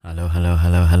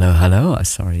Hello.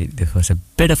 Sorry, this was a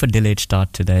bit of a delayed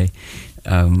start today,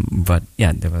 but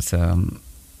yeah, there was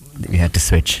we had to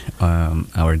switch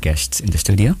our guests in the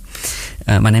studio.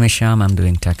 My name is Shyam. I'm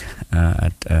doing tech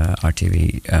at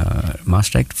RTV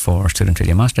Maastricht for Student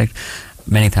Radio Maastricht.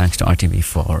 Many thanks to RTV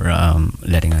for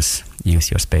letting us use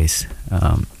your space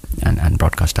and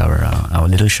broadcast our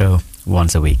little show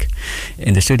once a week.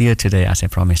 In the studio today, as I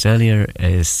promised earlier,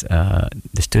 is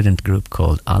the student group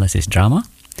called Alice's Drama.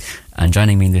 And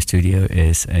joining me in the studio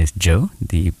is Joe,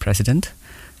 the president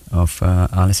of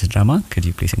Alice's Drama. Could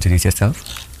you please introduce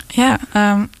yourself? Yeah.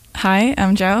 Hi,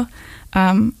 I'm Joe.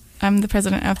 I'm the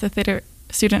president of the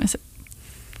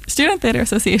Student Theatre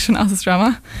Association Alice's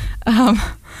Drama.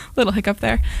 Little hiccup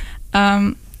there.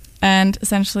 And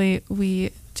essentially,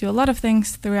 we do a lot of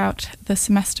things throughout the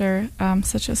semester,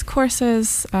 such as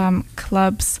courses,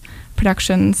 clubs,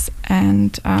 productions,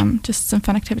 and just some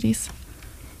fun activities.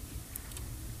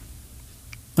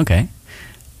 Okay.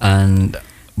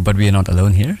 But we are not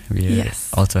alone here. We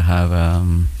also have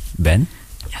Ben.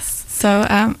 Yes. So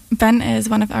Ben is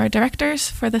one of our directors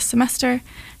for this semester.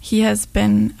 He has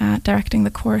been directing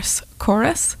the course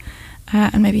Chorus,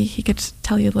 and maybe he could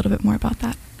tell you a little bit more about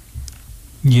that.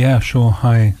 Yeah, sure.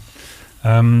 Hi.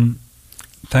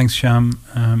 Thanks, Shyam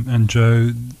and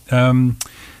Joe.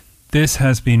 This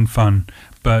has been fun,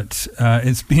 but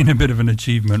it's been a bit of an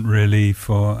achievement, really.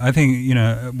 I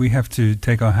think we have to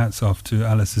take our hats off to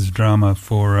Alice's Drama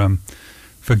for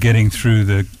getting through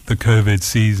the COVID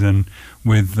season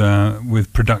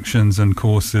with productions and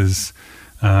courses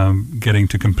getting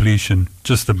to completion,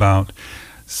 just about.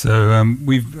 So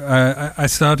I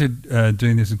started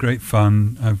doing this. Great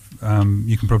fun.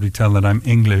 You can probably tell that I'm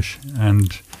English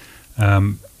and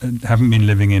haven't been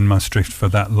living in Maastricht for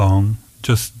that long,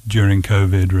 just during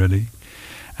COVID, really.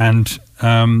 And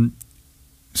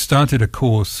started a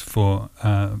course for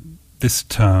this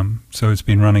term, so it's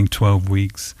been running 12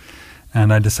 weeks.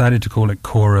 And I decided to call it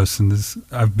Chorus, and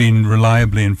I've been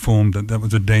reliably informed that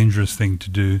was a dangerous thing to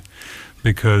do,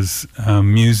 because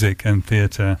music and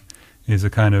theatre is a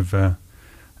kind of a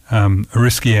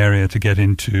risky area to get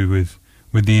into with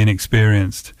the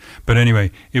inexperienced. But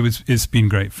anyway, it's been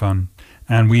great fun,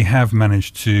 and we have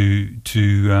managed to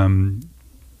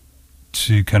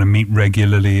kind of meet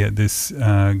regularly at this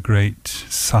great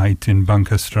site in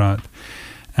Bunkerstraat,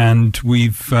 and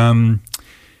we've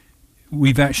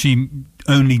actually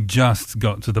only just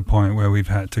got to the point where we've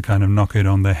had to kind of knock it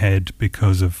on the head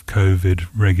because of COVID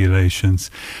regulations.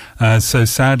 So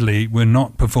sadly, we're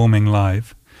not performing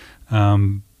live,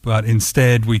 but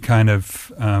instead we kind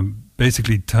of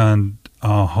basically turned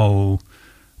our whole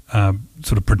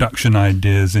sort of production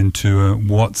ideas into a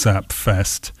WhatsApp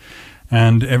fest.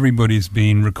 And everybody's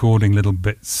been recording little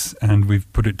bits, and we've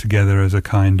put it together as a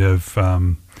kind of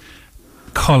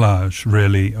collage,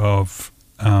 really, of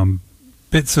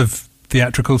bits of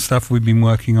theatrical stuff we've been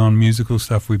working on, musical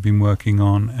stuff we've been working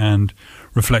on, and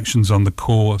reflections on the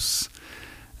course.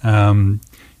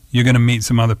 You're going to meet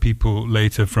some other people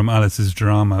later from Alice's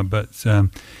Drama, but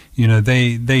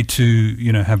they too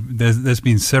have. There's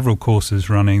been several courses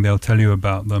running. They'll tell you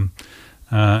about them.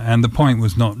 And the point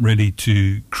was not really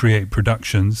to create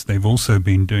productions. They've also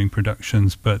been doing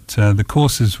productions, but the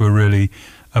courses were really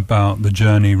about the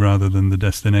journey rather than the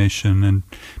destination. And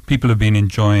people have been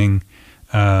enjoying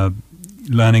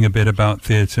learning a bit about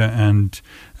theatre and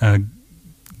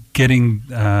getting,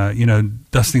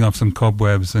 dusting off some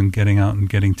cobwebs and getting out and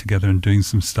getting together and doing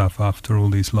some stuff after all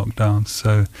these lockdowns.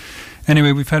 So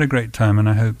anyway, we've had a great time, and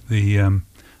I hope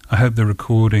the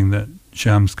recording that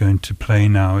Shyam's going to play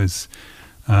now is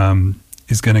going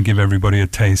to give everybody a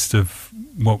taste of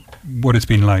what it's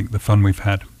been like, the fun we've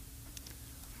had.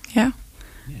 Yeah.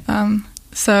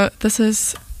 So this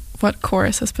is what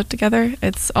Chorus has put together.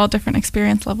 It's all different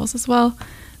experience levels as well.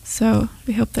 So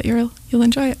we hope that you'll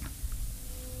enjoy it.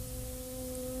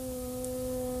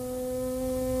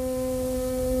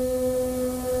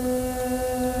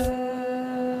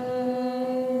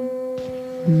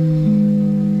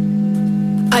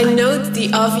 I note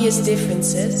the obvious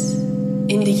differences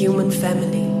in the human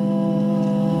family.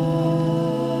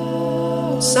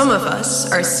 Some of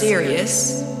us are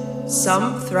serious,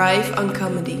 some thrive on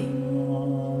comedy.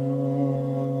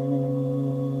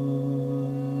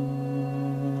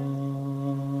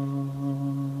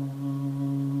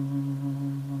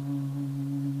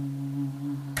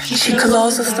 She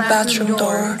closes the bathroom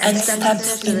door and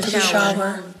steps into the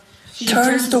shower,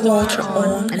 turns the water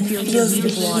on and feels the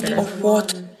heat of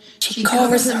water. She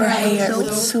covers her hair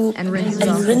with soap and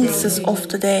rinses off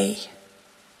the day.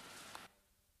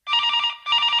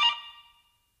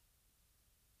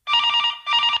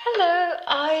 Hello,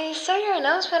 I saw your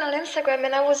announcement comment on Instagram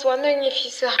and I was wondering if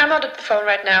you saw... I'm not at the phone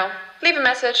right now. Leave a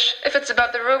message. If it's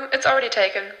about the room, it's already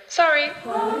taken. Sorry.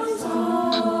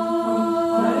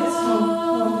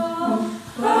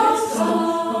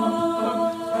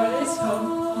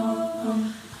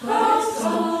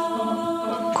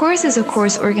 Chorus is a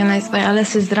course organized by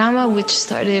Alice's Drama, which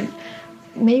started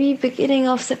maybe beginning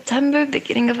of September,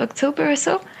 beginning of October or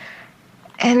so.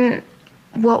 And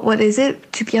what is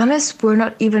it? To be honest, we're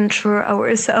not even sure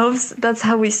ourselves. That's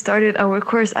how we started our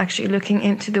course, actually looking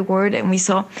into the word, and we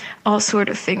saw all sort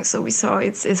of things. So we saw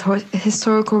its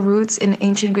historical roots in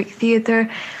ancient Greek theater.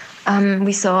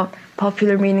 We saw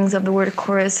popular meanings of the word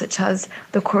chorus, such as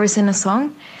the chorus in a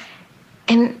song.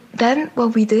 And then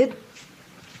what we did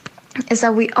is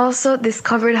that we also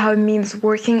discovered how it means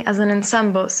working as an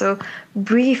ensemble. So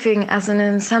breathing as an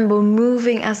ensemble,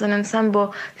 moving as an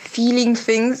ensemble, feeling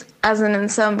things as an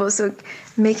ensemble. So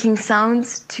making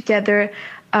sounds together,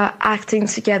 acting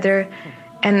together,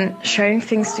 and sharing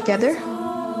things together.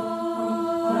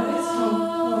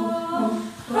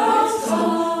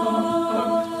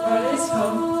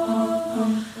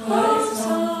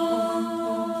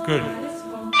 Good.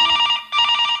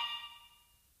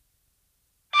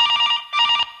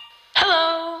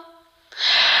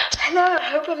 Hello, I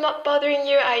hope I'm not bothering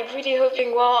you. I'm really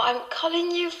hoping well. I'm calling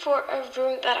you for a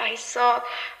room that I saw.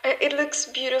 It looks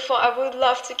beautiful. I would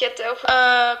love to get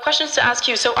the... Questions to ask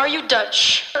you. So, are you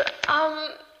Dutch?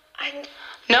 I'm...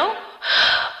 No?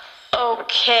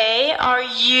 Okay. Are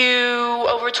you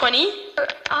over 20?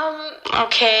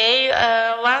 Okay.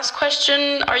 Last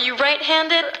question. Are you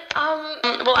right-handed?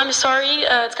 Well, I'm sorry.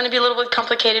 It's going to be a little bit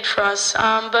complicated for us.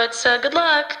 But good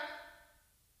luck.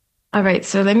 All right,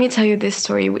 so let me tell you this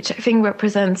story, which I think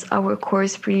represents our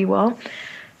course pretty well.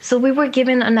 So we were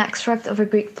given an extract of a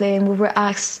Greek play, and we were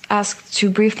asked to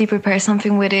briefly prepare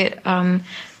something with it,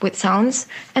 with sounds.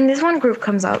 And this one group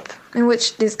comes up, in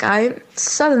which this guy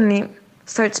suddenly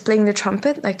starts playing the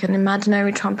trumpet, like an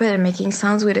imaginary trumpet, and making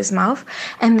sounds with his mouth.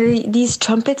 And these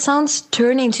trumpet sounds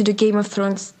turn into the Game of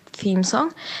Thrones theme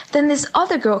song. Then this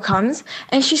other girl comes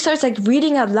and she starts like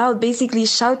reading out loud, basically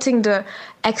shouting the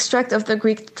extract of the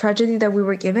Greek tragedy that we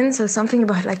were given, so something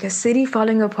about like a city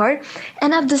falling apart.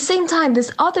 And at the same time,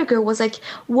 this other girl was like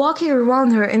walking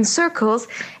around her in circles,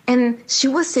 and she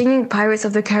was singing Pirates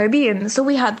of the Caribbean. So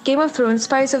we had Game of Thrones,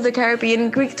 Pirates of the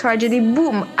Caribbean, Greek tragedy,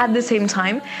 boom, at the same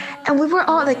time. And we were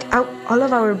all like, all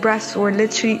of our breaths were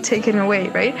literally taken away,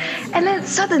 right? And then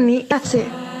suddenly, that's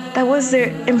it. That was their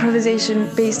improvisation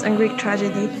based on Greek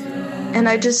tragedy. And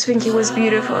I just think it was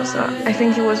beautiful, so I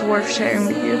think it was worth sharing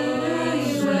with you.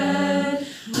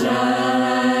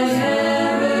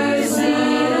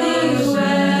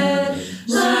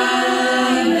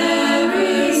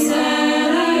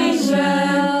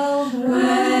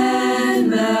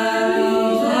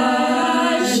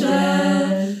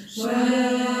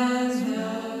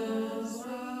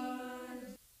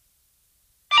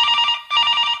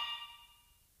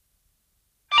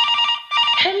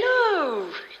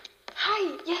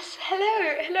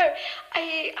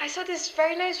 I saw this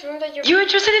very nice room that You're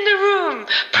interested in the room?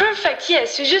 Perfect,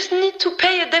 yes. You just need to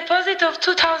pay a deposit of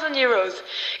 2,000 euros.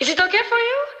 Is it okay for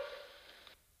you?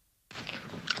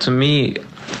 To me,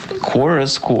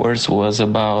 chorus course was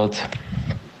about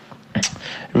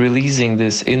releasing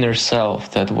this inner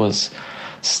self that was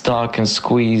stuck and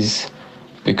squeezed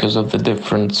because of the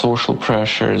different social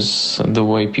pressures, the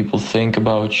way people think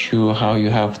about you, how you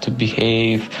have to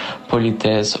behave,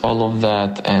 politesse, all of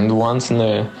that. And once in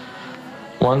a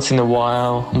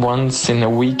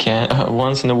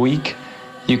week,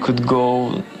 you could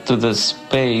go to the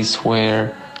space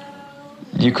where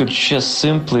you could just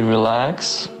simply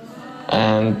relax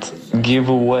and give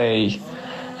away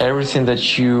everything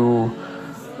that you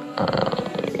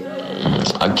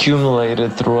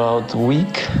accumulated throughout the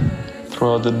week,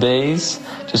 throughout the days.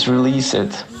 Just release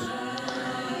it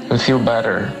and feel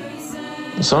better.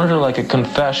 It's sort of like a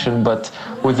confession, but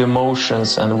with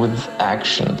emotions and with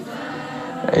action.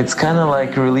 It's kind of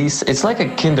like release. It's like a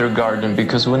kindergarten,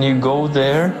 because when you go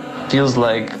there, it feels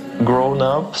like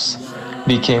grown-ups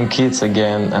became kids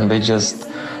again, and they just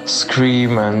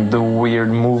scream and do weird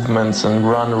movements and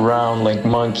run around like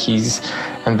monkeys,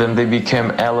 and then they became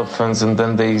elephants, and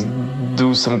then they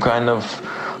do some kind of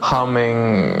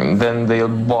humming, then they'll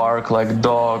bark like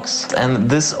dogs. And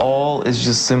this all is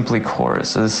just simply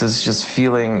chorus. This is just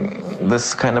feeling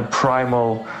this kind of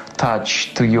primal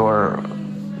touch to your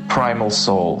primal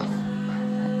soul.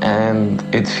 And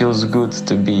it feels good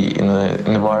to be in an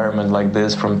environment like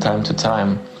this from time to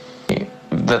time.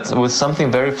 That with something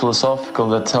very philosophical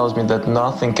that tells me that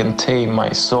nothing can tame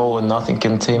my soul and nothing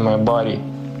can tame my body.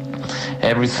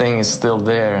 everything is still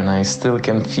there, and I still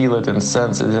can feel it and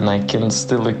sense it, and I can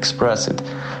still express it,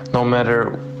 no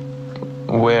matter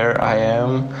where I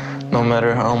am, no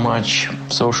matter how much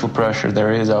social pressure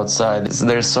there is outside.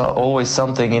 There's always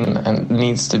something in and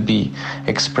needs to be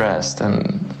expressed,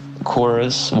 and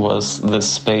chorus was the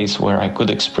space where I could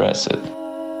express it.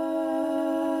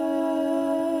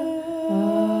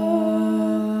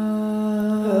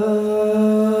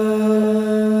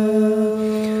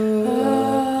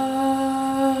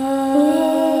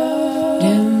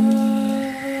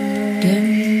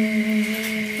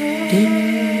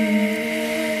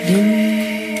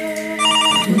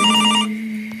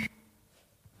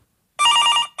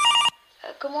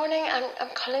 Good morning. I'm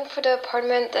calling for the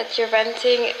apartment that you're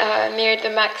renting near the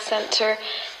Max Center,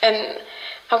 and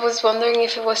I was wondering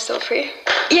if it was still free.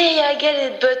 Yeah, I get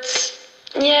it, but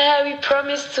yeah, we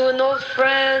promised to an old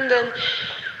friend, and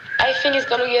I think he's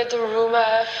gonna get the room.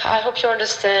 I hope you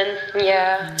understand.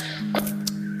 Yeah.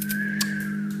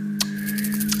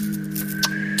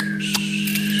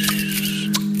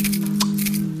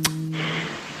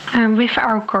 With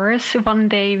our chorus, one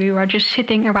day we were just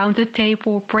sitting around the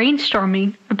table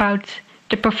brainstorming about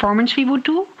the performance we would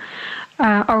do.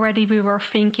 Already we were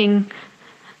thinking,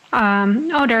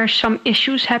 there are some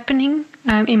issues happening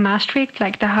in Maastricht,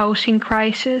 like the housing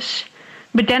crisis.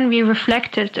 But then we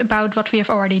reflected about what we have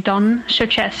already done,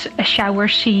 such as a shower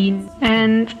scene.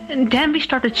 And then we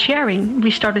started sharing.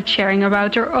 We started sharing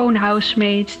about our own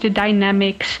housemates, the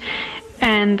dynamics.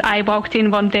 And I walked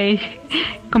in one day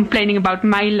complaining about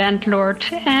my landlord.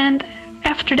 And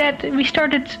after that, we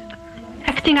started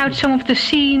acting out some of the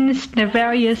scenes, the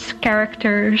various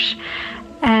characters.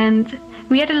 And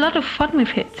we had a lot of fun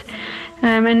with it.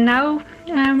 And now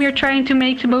we're trying to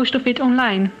make the most of it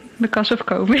online because of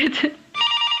COVID.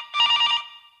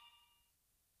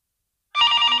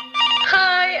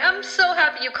 Hi, I'm so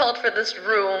happy you called for this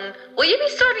room. Will you be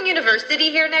starting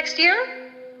university here next year?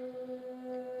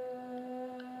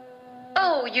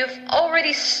 Oh, you've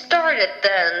already started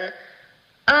then.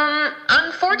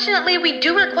 Unfortunately, we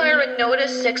do require a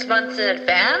notice 6 months in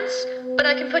advance, but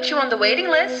I can put you on the waiting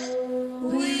list.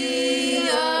 We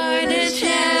are the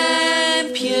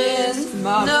champions,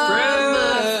 my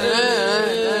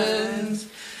friends,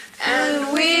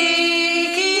 and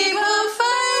we keep on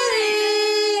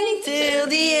fighting till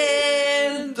the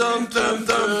end. Dum, dum,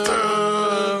 dum,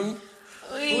 dum.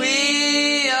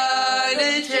 We are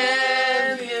the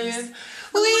champions.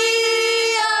 We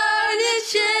are the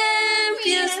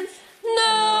champions.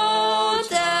 No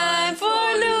time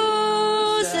for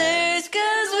losers,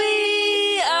 'cause we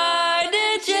are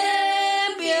the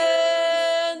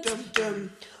champions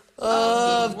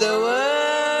of the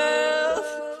world.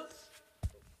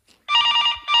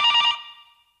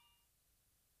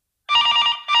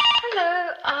 Hello,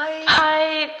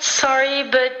 Hi, sorry,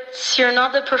 but you're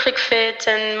not the perfect fit,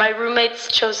 and my roommates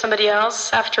chose somebody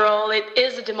else. After all, it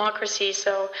is a democracy,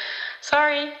 so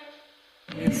sorry.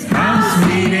 It's house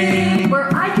meeting, where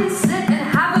I can sit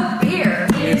and have a beer.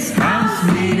 It's house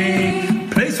meeting,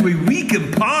 place where we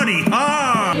can party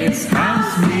hard. It's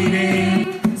house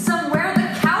meeting, somewhere the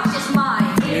couch is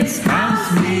mine. It's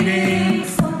house meeting,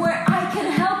 somewhere I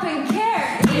can help and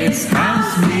care. It's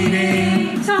house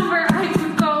meeting, somewhere I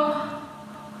can go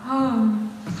home.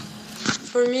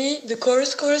 For me, the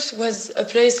chorus course was a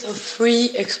place of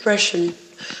free expression,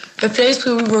 a place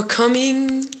where we were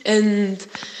coming and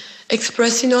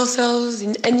expressing ourselves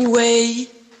in any way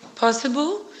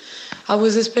possible. I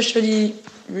was especially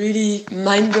really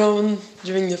mind blown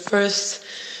during the first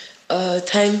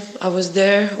time I was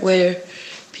there, where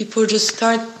people just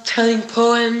start telling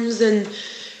poems and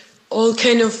all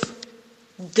kind of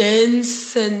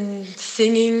dance and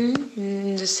singing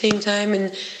in the same time,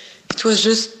 and it was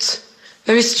just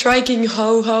very striking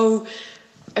how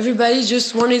everybody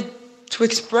just wanted to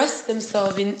express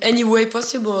themselves in any way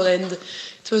possible, and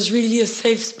it was really a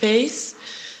safe space.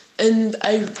 And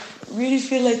I really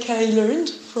feel like I learned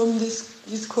from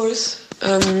this course,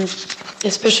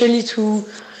 especially to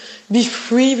be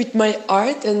free with my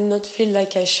art and not feel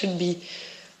like I should be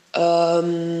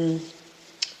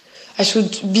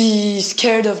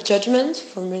scared of judgment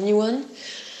from anyone.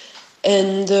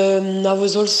 And I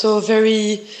was also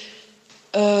very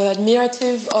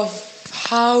admirative of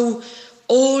how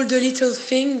all the little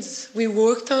things we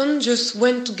worked on just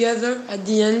went together at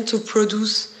the end to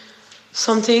produce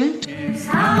something.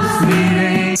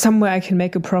 Somewhere I can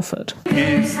make a profit.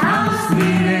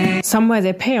 Somewhere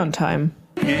they pay on time.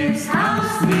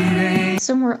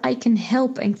 Somewhere I can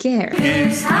help and care.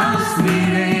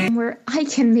 Somewhere I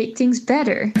can make things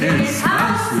better. It's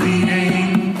house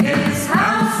meeting. It's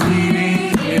house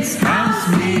meeting. It's house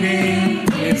meeting.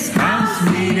 It's It's house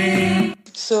meeting.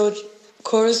 So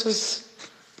chorus was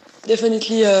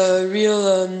definitely a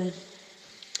real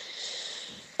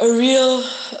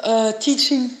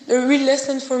teaching, a real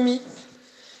lesson for me.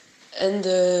 And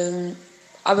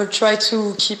I will try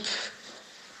to keep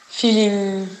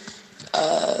feeling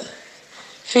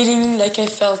like I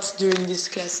felt during these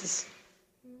classes.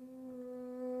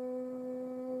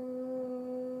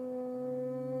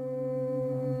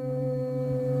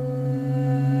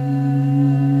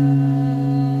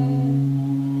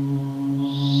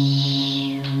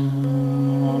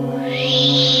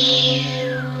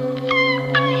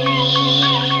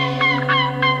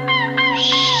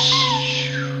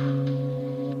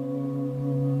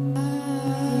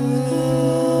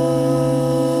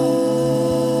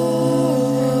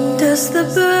 Does the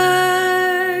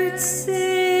bird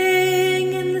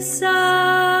sing in the south?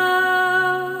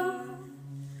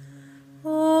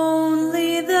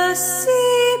 Only the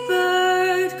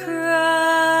seabird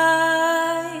cries,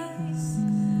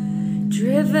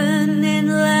 driven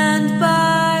inland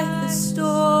by the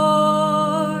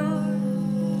storm.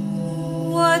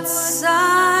 What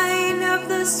sign of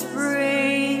the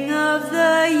spring of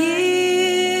the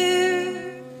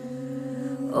year?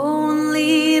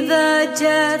 Only the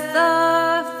death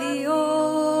of the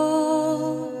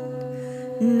old.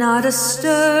 Not a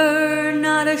stir,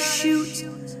 not a shoot,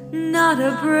 not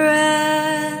a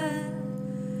breath.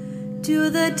 Do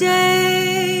the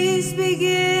days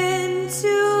begin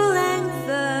to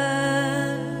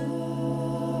lengthen?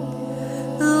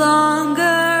 Longer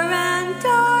and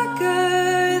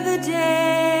darker the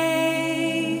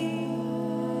day,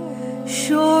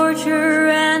 shorter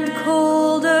and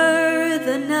colder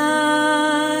the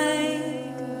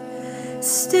night,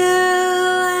 still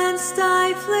and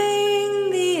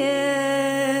stifling the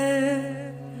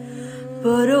air,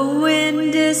 but a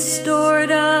wind is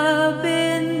stored up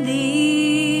in the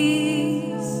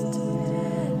east.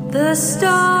 The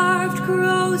starved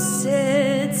crow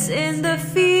sits in the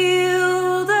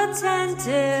field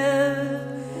attentive,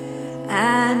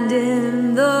 and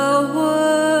in the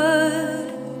wood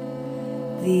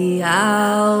the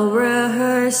owl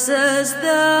rehearses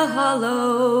the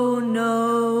hollow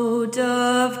note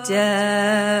of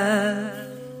death.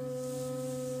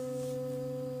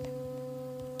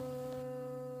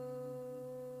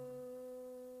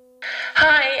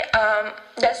 Hi,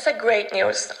 that's a great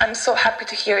news. I'm so happy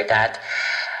to hear that.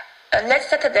 Let's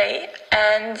set a day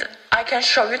and I can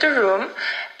show you the room.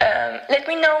 Let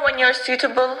me know when you're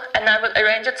suitable and I will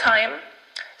arrange a time.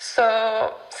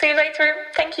 So, see you later.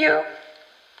 Thank you.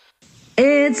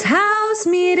 It's house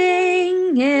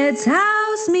meeting, it's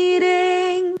house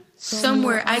meeting.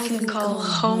 Somewhere I can call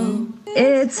home.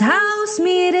 It's house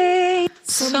meeting.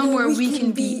 Somewhere we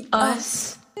can be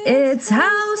us. It's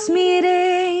house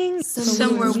meeting.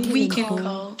 Somewhere we can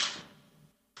call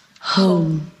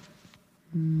home.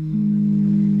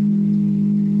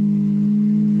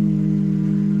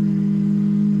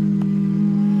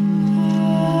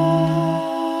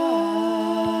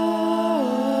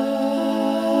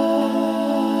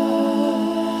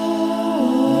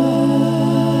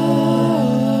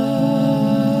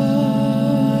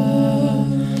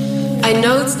 I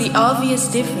note the obvious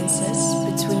differences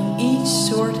between each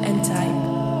sort and type.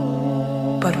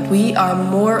 But we are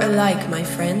more alike, my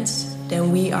friends,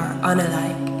 than we are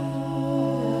unalike.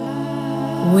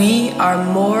 We are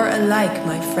more alike,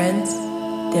 my friends,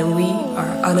 than we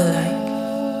are unalike.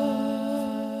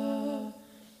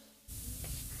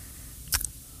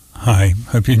 Hi,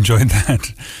 hope you enjoyed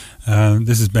that.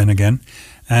 This is Ben again.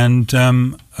 And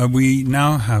we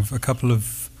now have a couple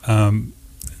of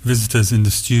visitors in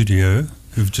the studio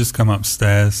who've just come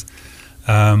upstairs.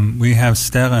 We have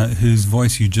Sterre, whose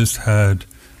voice you just heard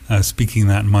speaking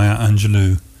that Maya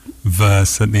Angelou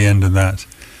verse at the end of that.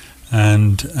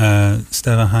 And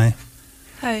Sterre, hi.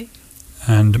 Hi.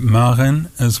 And Maren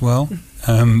as well,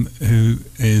 who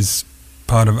is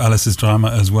part of Alice's drama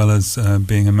as well as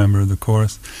being a member of the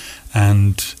chorus.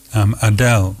 And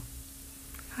Adele.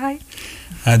 Hi.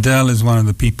 Adele is one of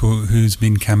the people who's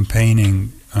been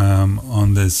campaigning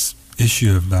on this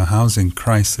issue of the housing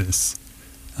crisis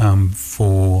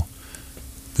for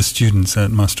the students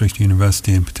at Maastricht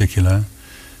University in particular.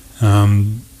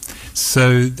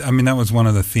 So, I mean, that was one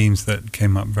of the themes that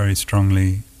came up very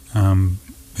strongly in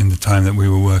the time that we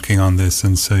were working on this,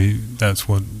 and so that's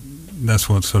what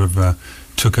sort of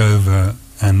took over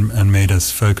and made us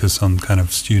focus on kind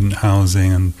of student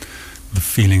housing and the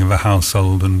feeling of a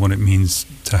household and what it means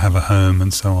to have a home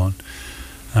and so on.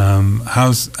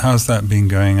 How's that been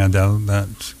going, Adele,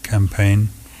 that campaign?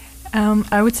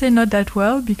 I would say not that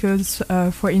well because,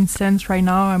 for instance, right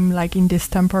now I'm like in this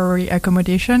temporary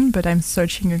accommodation, but I'm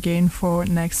searching again for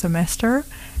next semester.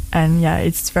 And yeah,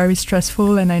 it's very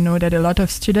stressful, and I know that a lot of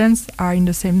students are in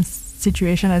the same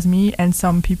situation as me, and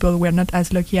some people were not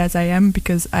as lucky as I am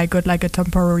because I got like a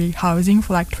temporary housing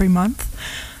for like 3 months.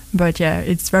 But yeah,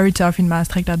 it's very tough in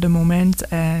Maastricht at the moment,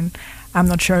 and I'm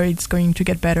not sure it's going to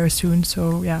get better soon.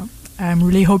 So yeah, I'm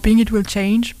really hoping it will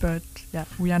change, but yeah,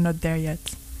 we are not there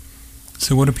yet.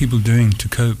 So what are people doing to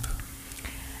cope?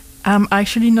 I'm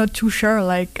actually not too sure.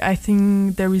 Like, I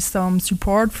think there is some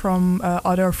support from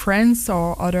other friends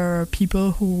or other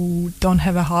people who don't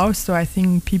have a house. So I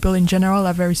think people in general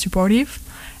are very supportive.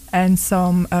 And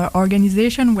some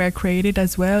organizations were created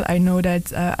as well. I know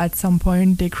that at some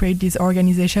point they create this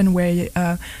organization where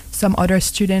some other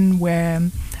students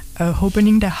were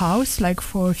opening the house like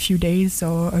for a few days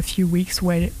or a few weeks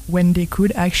when they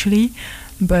could actually.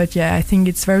 But yeah, I think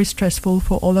it's very stressful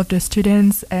for all of the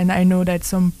students. And I know that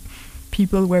some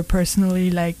people were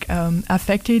personally like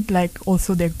affected, like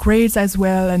also their grades as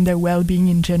well and their well-being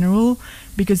in general,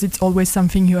 because it's always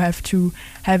something you have to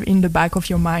have in the back of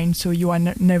your mind, so you are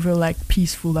never like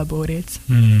peaceful about it.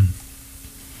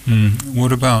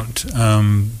 What about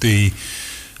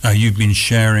you've been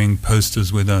sharing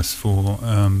posters with us for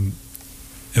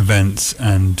events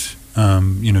and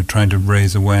trying to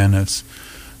raise awareness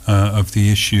of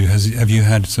the issue. Have you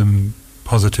had some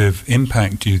positive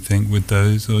impact, do you think, with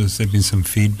those, or has there been some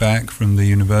feedback from the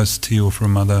university or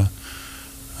from other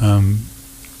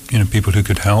people who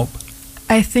could help?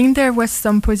 I think there was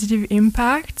some positive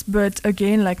impact, but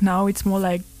again, like now it's more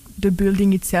like the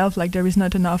building itself, like there is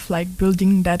not enough like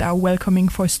building that are welcoming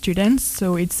for students,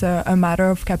 so it's a matter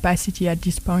of capacity at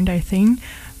this point, I think.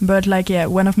 But like, yeah,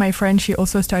 one of my friends, she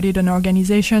also started an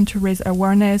organization to raise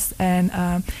awareness, and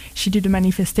she did a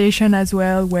manifestation as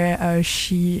well where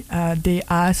they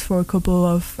asked for a couple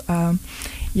of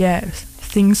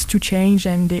things to change,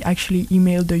 and they actually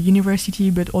emailed the university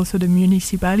but also the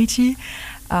municipality.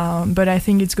 But I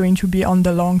think it's going to be on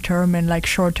the long term, and like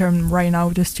short term right now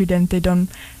the students, they don't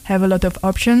have a lot of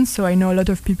options. So I know a lot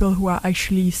of people who are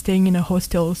actually staying in a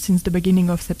hostel since the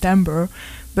beginning of September.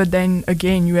 But then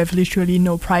again, you have literally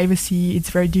no privacy. It's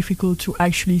very difficult to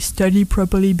actually study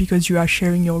properly because you are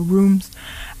sharing your room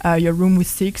with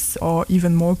 6 or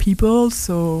even more people.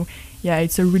 So yeah,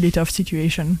 it's a really tough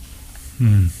situation.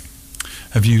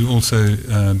 Have you also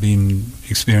been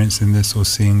experiencing this or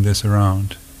seeing this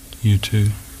around, you too?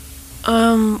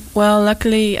 Well,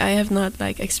 luckily I have not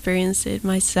like experienced it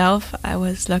myself. I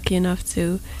was lucky enough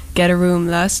to get a room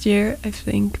last year, I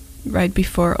think, right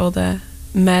before all the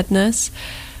madness.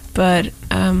 But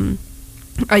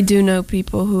I do know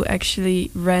people who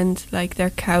actually rent like their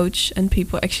couch, and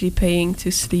people actually paying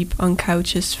to sleep on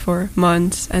couches for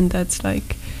months, and that's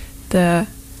like the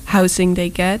housing they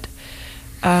get.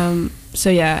 So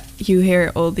yeah, you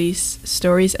hear all these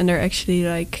stories, and they're actually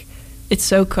like, it's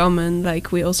so common.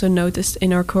 Like, we also noticed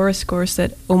in our chorus course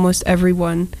that almost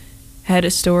everyone had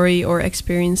a story or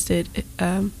experienced it,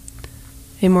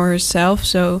 him or herself.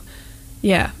 So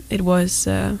yeah, it is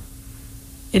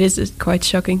a quite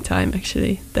shocking time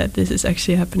actually that this is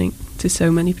actually happening to so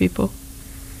many people.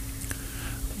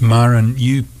 Maren,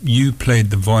 you played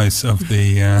the voice of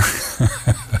the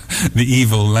the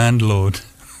evil landlord.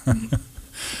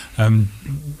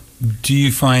 Do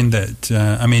you find that?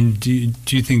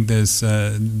 Do you think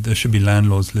there should be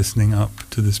landlords listening up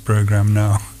to this program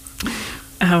now?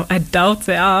 I doubt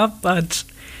there are, but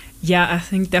yeah, I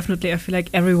think definitely. I feel like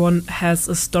everyone has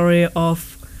a story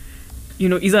of,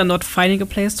 either not finding a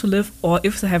place to live, or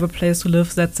if they have a place to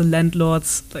live, that the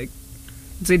landlords, like,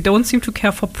 they don't seem to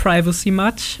care for privacy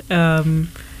much.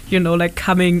 Like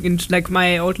coming into, like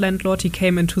my old landlord, he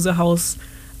came into the house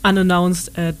unannounced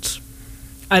at,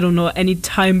 I don't know, any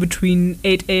time between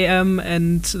 8 a.m.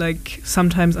 and like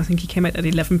sometimes I think he came at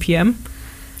 11 p.m.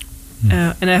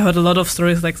 And I heard a lot of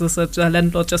stories like this, that the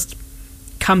landlord just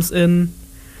comes in.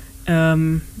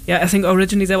 I think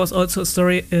originally there was also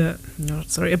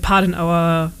a part in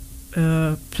our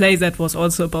play that was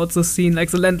also about the scene,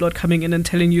 like the landlord coming in and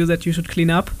telling you that you should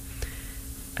clean up.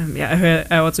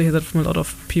 I also hear that from a lot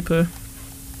of people.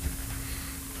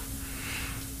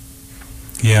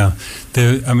 Yeah,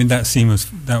 that scene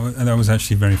that was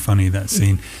actually very funny. That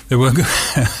scene, there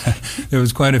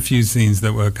was quite a few scenes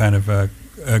that were kind of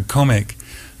comic,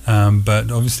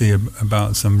 but obviously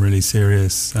about some really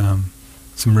serious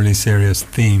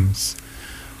themes.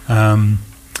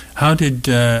 How did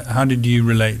you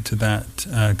relate to that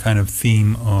kind of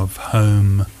theme of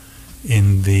home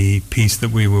in the piece that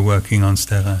we were working on,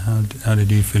 Stella? How did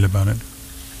you feel about it?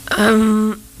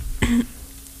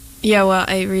 Yeah, well,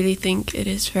 I really think it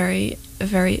is a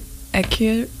very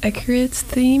accurate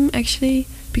theme, actually,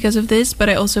 because of this. But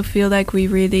I also feel like we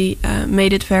really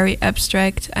made it very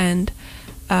abstract. And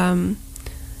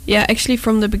actually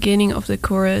from the beginning of the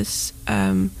chorus,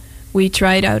 we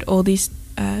tried out all these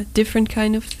different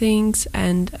kind of things.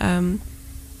 And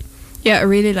I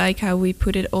really like how we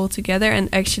put it all together. And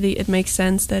actually it makes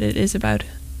sense that it is about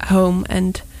home.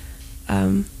 And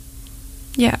I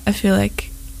feel like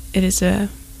it is a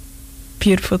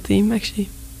beautiful theme, actually.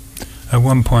 At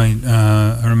one point,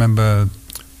 I remember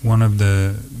one of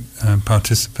the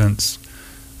participants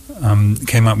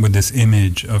came up with this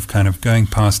image of kind of going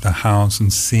past a house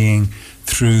and seeing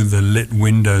through the lit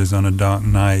windows on a dark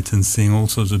night and seeing all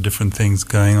sorts of different things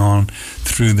going on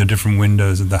through the different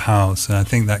windows of the house. And I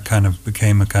think that kind of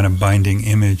became a kind of binding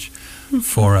image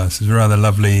for us. It's a rather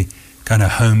lovely, kind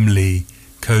of homely,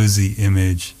 cozy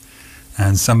image.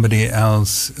 And somebody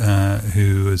else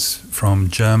who was from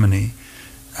Germany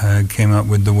came up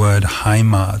with the word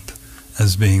Heimat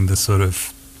as being the sort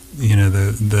of,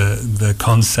 the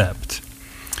concept,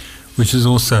 which is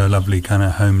also a lovely kind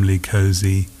of homely,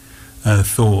 cozy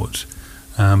thought,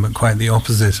 but quite the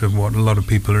opposite of what a lot of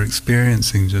people are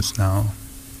experiencing just now.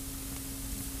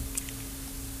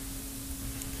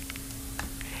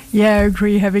 Yeah, I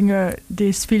agree. Having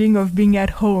this feeling of being at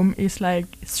home is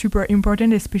like super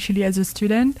important, especially as a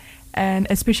student, and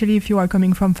especially if you are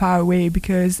coming from far away,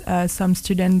 because some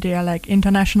students, they are like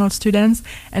international students,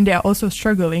 and they are also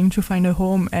struggling to find a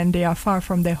home, and they are far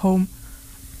from their home.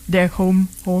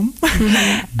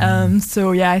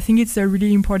 So yeah, I think it's a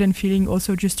really important feeling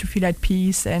also just to feel at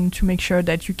peace and to make sure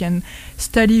that you can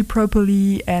study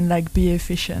properly and like be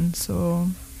efficient. So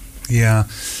yeah,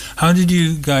 how did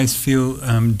you guys feel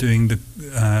doing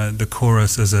the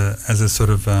chorus as a sort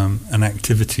of an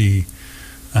activity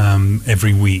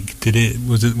every week?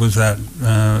 Was that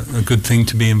a good thing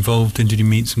to be involved in? Did you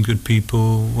meet some good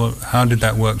people? How did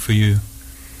that work for you?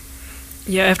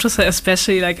 Yeah, I have to say,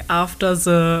 especially like after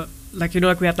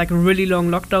we had like a really long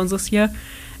lockdown this year,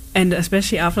 and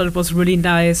especially after, it was really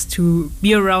nice to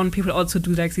be around people, also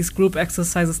do like these group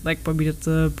exercises, like when we did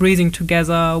the breathing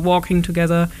together, walking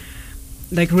together,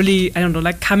 like really, I don't know,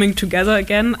 like coming together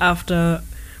again after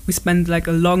we spent like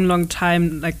a long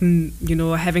time, like,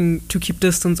 having to keep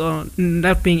distance or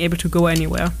not being able to go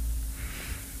anywhere.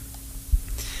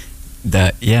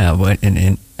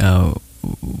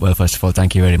 Well, first of all,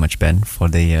 thank you very much, Ben, for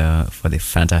the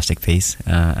fantastic piece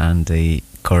and the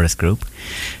chorus group.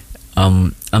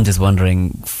 I'm just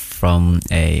wondering from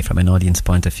an audience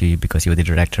point of view, because you were the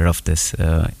director of this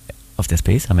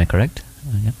piece. Am I correct?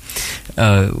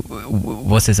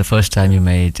 Was this the first time you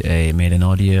made an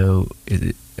audio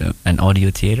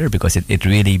theater? Because it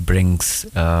really brings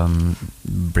the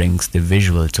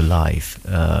visual to life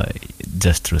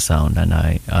just through sound, and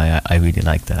I really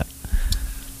like that.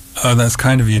 Oh, that's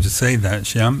kind of you to say that,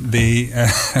 Shyam.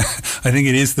 I think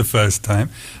it is the first time.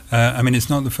 I mean, it's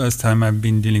not the first time I've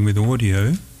been dealing with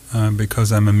audio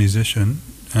because I'm a musician.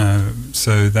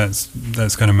 So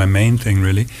that's kind of my main thing,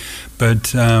 really.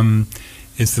 But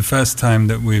it's the first time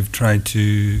that we've tried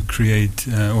to create,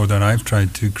 or that I've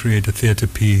tried to create a theatre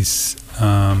piece,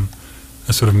 a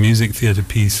sort of music theatre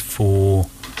piece for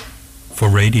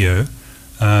radio.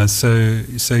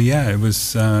 So yeah, it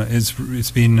was.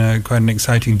 It's been quite an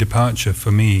exciting departure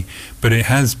for me, but it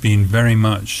has been very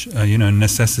much.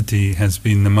 Necessity has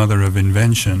been the mother of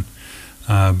invention,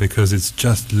 because it's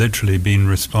just literally been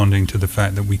responding to the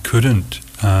fact that we couldn't.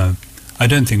 I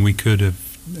don't think we could have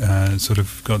sort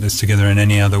of got this together in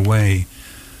any other way.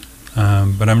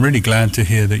 But I'm really glad to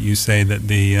hear that you say that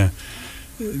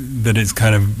that it's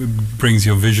kind of brings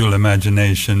your visual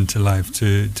imagination to life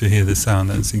to hear the sound.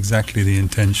 That's exactly the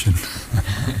intention.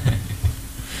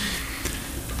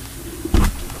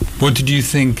 What did you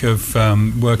think of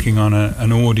working on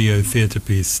an audio theatre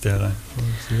piece, Stella?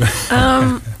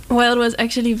 Well, it was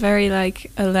actually very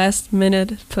like a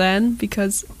last-minute plan,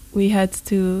 because we had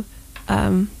to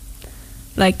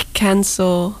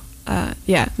cancel,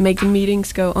 make the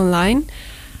meetings go online.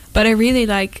 But I really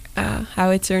like how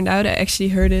it turned out. I actually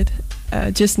heard it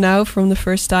just now from the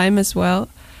first time as well.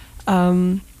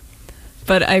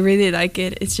 But I really like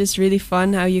it. It's just really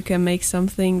fun how you can make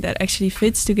something that actually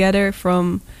fits together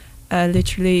from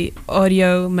literally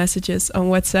audio messages on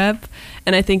WhatsApp.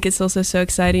 And I think it's also so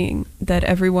exciting that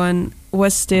everyone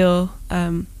was still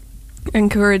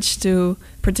encouraged to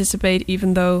participate,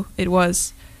 even though it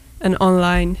was an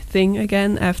online thing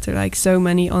again after like so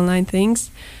many online things.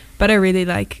 But I really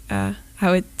like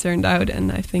how it turned out,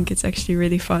 and I think it's actually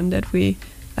really fun that we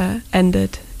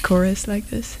ended chorus like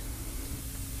this.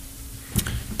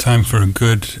 time for a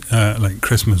good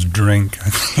Christmas drink, I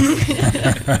think.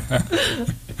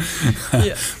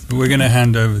 Yes. But we're going to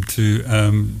hand over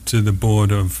to the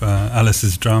board of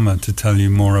Alice's Drama to tell you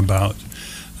more about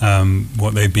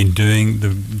what they've been doing,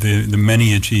 the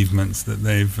many achievements that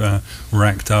they've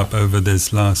racked up over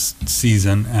this last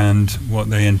season, and what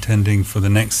they're intending for the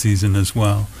next season as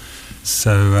well.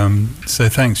 So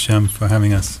thanks, Sham, for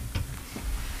having us.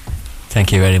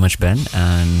 Thank you very much, Ben.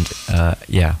 And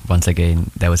once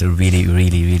again, that was a really,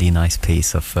 really, really nice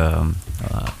piece of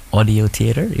audio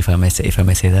theater, if I may say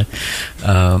that.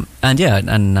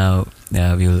 And now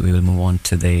we will move on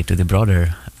to the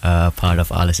broader part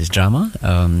of Alice's Drama.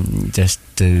 Just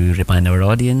to remind our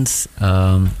audience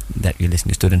that you listen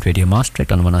to Student Radio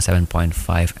Maastricht on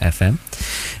 107.5 FM.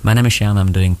 My name is Shyam.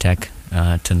 I'm doing tech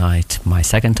tonight, my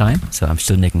second time, so I'm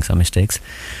still making some mistakes.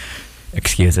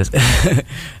 Excuses.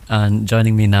 And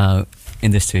joining me now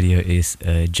in the studio is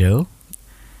Joe.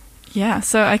 Yeah,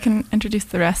 so I can introduce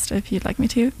the rest if you'd like me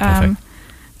to. Perfect.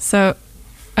 So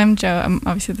I'm Joe. I'm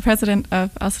obviously the president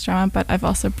of Alice's Drama, but I've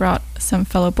also brought some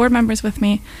fellow board members with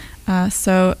me.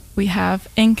 So we have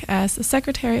Ink as the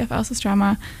secretary of Alice's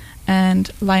Drama and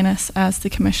Linus as the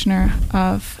commissioner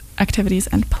of activities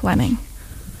and planning.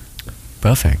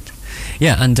 Perfect.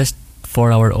 Yeah, and just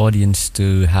for our audience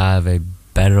to have a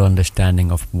better understanding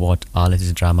of what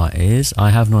Alice's Drama is,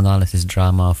 I have known Alice's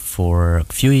Drama for a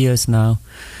few years now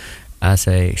as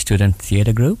a student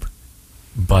theatre group,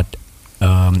 but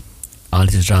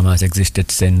Alice's Drama has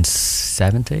existed since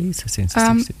 70s, since the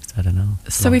 60s, I don't know.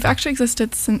 So we've actually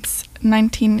existed since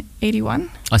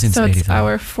 1981. Since so 80s. It's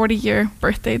our 40-year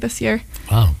birthday this year.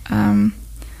 Wow. And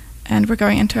we're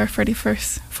going into our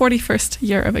 41st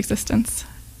year of existence.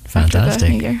 Fantastic. After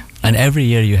the new year. And every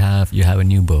year you have a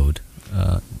new board.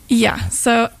 Yeah,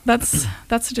 so that's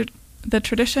the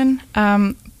tradition.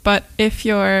 But if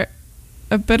you're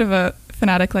a bit of a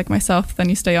fanatic like myself, then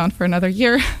you stay on for another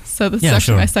year. So this is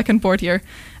actually my second board year.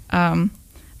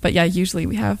 But yeah, usually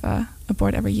we have a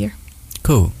board every year.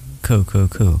 Cool.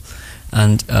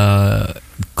 And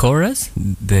Chorus,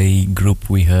 the group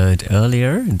we heard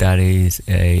earlier,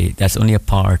 that's only a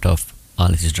part of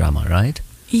Alice's Drama, right?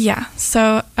 Yeah,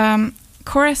 so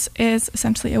Chorus is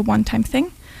essentially a one-time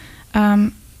thing.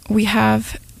 We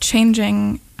have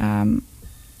changing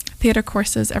theatre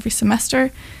courses every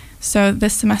semester. So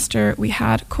this semester we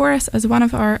had chorus as one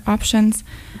of our options.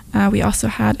 We also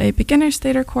had a beginner's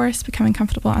theatre course, Becoming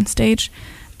Comfortable on Stage,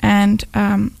 and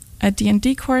a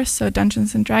D&D course, so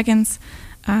Dungeons and Dragons.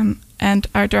 And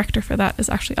our director for that is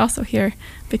actually also here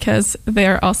because they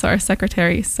are also our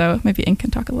secretary. So maybe Ink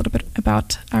can talk a little bit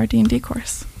about our D&D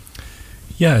course.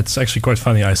 Yeah, it's actually quite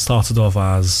funny. I started off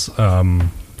as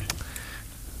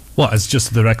as just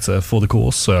a director for the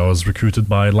course. So I was recruited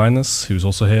by Linus, who's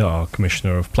also here, our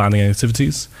Commissioner of Planning and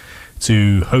Activities,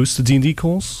 to host the D&D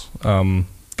course.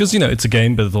 Because, it's a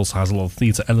game, but it also has a lot of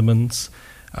theatre elements,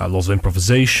 lots of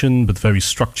improvisation, but very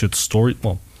structured story.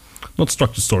 Well, not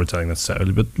structured storytelling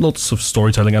necessarily, but lots of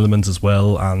storytelling elements as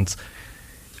well. And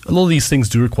a lot of these things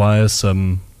do require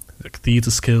some theatre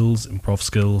skills, improv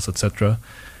skills, etc.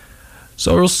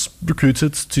 So I was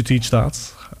recruited to teach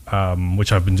that,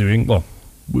 which I've been doing. Well,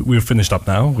 we're finished up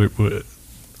now.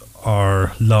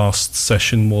 Our last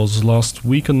session was last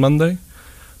week on Monday,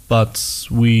 but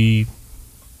we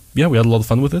had a lot of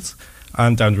fun with it.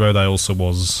 And down the road, I also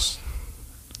was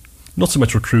not so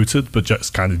much recruited, but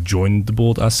just kind of joined the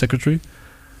board as secretary,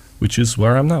 which is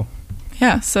where I am now.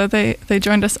 Yeah, so they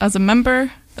joined us as a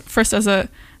member, first as a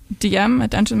DM, a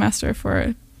dungeon master for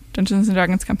a Dungeons and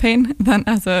Dragons campaign, then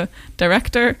as a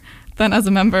director, then as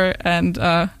a member, and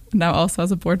now also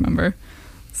as a board member.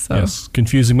 So yes,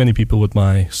 confusing many people with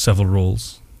my several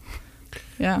roles.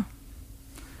 Yeah.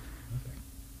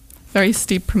 Very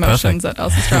steep promotions at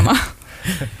Alice's Drama.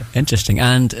 Interesting.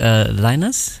 And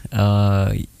Linus,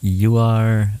 you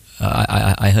are...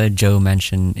 I heard Joe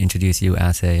introduce you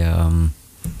as a...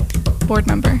 board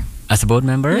member. As a board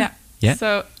member? Yeah.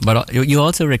 So, but you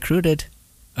also recruited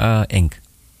Ink.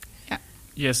 Yeah.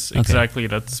 Yes, exactly.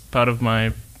 Okay. That's part of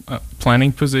my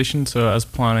planning position. So as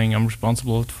planning, I'm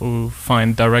responsible to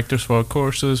find directors for our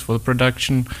courses, for the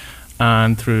production,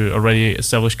 and through already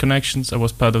established connections. I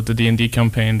was part of the D&D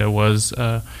campaign that was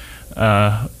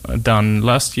done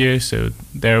last year. So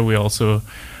there we also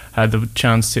had the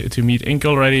chance to meet Ink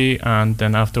already, and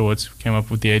then afterwards we came up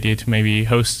with the idea to maybe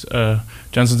host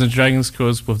Dungeons and Dragons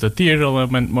course with the theater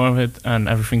element, more of it, and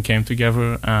everything came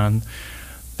together. And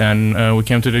then we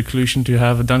came to the conclusion to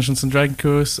have a Dungeons and Dragons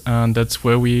course, and that's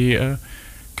where we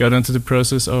got into the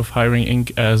process of hiring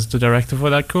Ink as the director for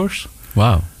that course.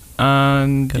 Wow.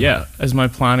 And as my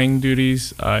planning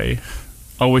duties, I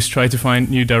always try to find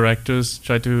new directors,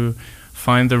 try to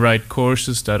find the right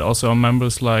courses that also our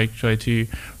members like, try to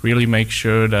really make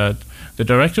sure that the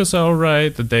directors are all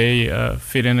right, that they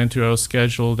fit into our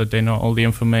schedule, that they know all the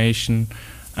information,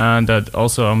 and that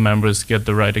also our members get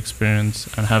the right experience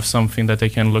and have something that they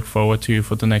can look forward to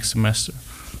for the next semester.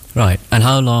 Right. And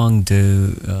how long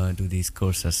do these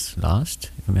courses last,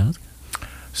 if I may ask?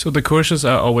 So the courses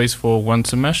are always for 1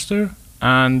 semester,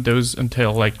 and those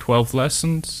entail like 12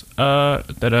 lessons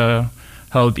that are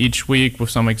held each week, with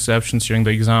some exceptions during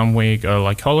the exam week or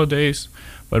like holidays.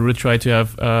 But we try to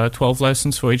have 12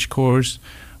 lessons for each course,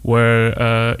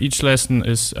 where each lesson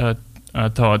is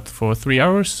taught for 3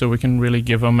 hours, so we can really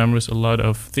give our members a lot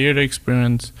of theater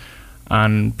experience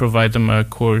and provide them a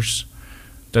course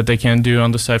that they can do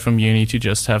on the side from uni to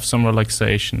just have some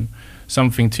relaxation,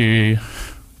 something to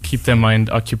keep their mind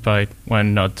occupied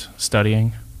when not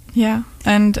studying. Yeah,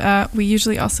 and we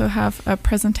usually also have a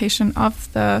presentation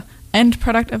of the end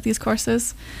product of these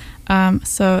courses.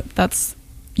 So that's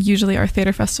usually our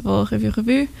theatre festival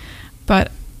Revue.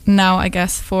 But now, I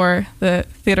guess, for the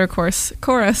theatre course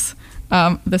chorus,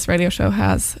 this radio show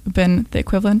has been the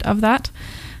equivalent of that.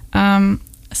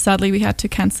 Sadly, we had to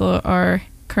cancel our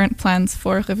current plans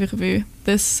for Revue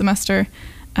this semester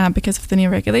because of the new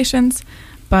regulations,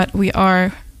 but we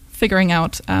are figuring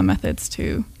out methods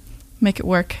to make it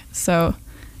work. So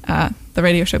the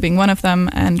radio show being one of them,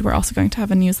 and we're also going to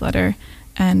have a newsletter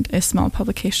and a small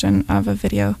publication of a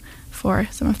video for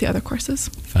some of the other courses.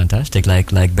 Fantastic.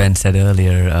 Like Ben said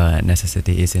earlier,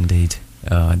 necessity is indeed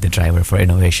the driver for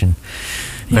innovation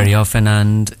very often.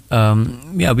 And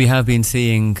we have been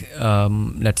seeing,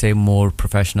 let's say, more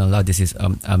professional, this is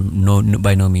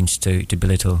by no means to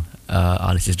belittle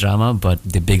Alice's Drama, but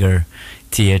the bigger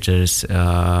theatres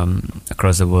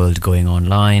across the world going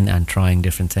online and trying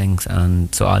different things.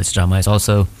 And so Alice's Drama is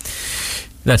also,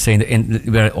 let's say,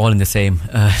 we're all in the same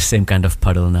kind of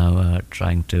puddle now,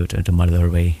 trying to muddle our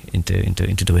way into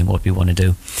doing what we want to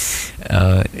do.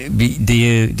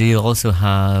 Do you also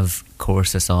have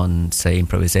courses on, say,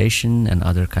 improvisation and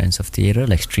other kinds of theatre,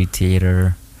 like street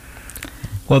theatre?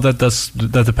 Well,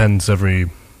 that depends every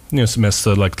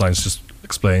semester. Like Linus just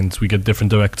explained, we get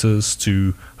different directors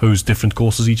to host different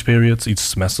courses each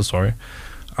semester.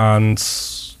 And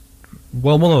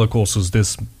well, one of the courses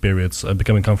this period,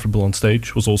 Becoming Comfortable on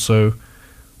Stage, was also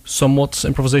somewhat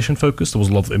improvisation focused. There was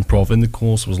a lot of improv in the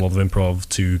course. There was a lot of improv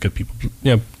to get people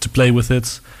to play with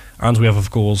it. And we have, of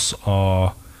course,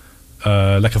 our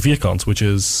Lekker Vierkant, which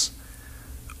is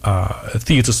a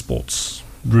theatre sports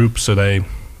group. So they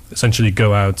essentially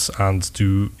go out and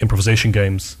do improvisation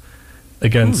games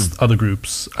against other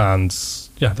groups. And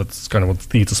that's kind of what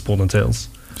theatre sport entails.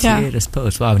 Theatre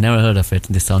sports. Wow, I've never heard of it.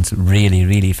 This sounds really,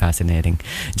 really fascinating.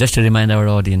 Just to remind our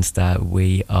audience that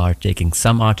we are taking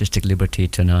some artistic liberty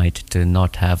tonight to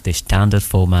not have the standard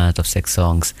format of 6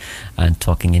 songs and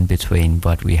talking in between,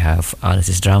 but we have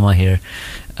Alice's Drama here,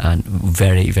 and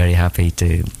very, very happy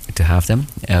to have them.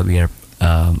 We are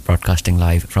broadcasting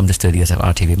live from the studios of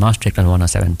RTV Maastricht on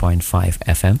 107.5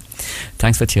 FM.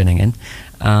 Thanks for tuning in.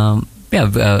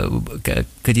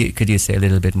 Could you say a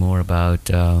little bit more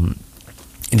about...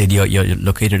 Indeed, you're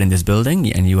located in this building,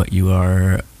 and you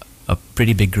are a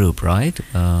pretty big group, right?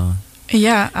 So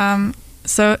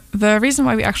the reason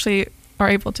why we actually are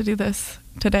able to do this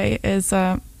today is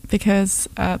because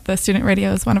the student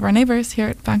radio is one of our neighbors here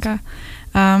at Banca.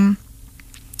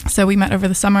 So we met over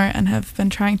the summer and have been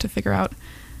trying to figure out,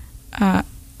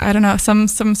 some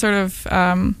sort of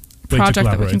project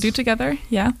that we can do together.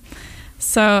 Yeah.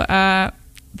 So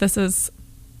this is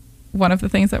one of the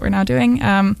things that we're now doing.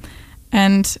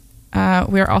 And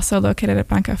we're also located at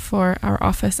Banca for our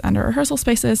office and our rehearsal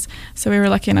spaces. So we were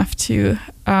lucky enough to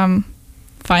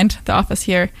find the office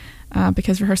here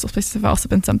because rehearsal spaces have also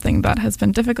been something that has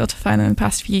been difficult to find in the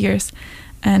past few years.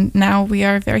 And now we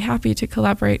are very happy to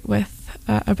collaborate with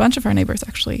a bunch of our neighbors,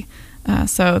 actually.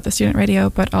 So the student radio,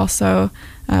 but also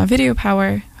Video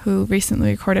Power, who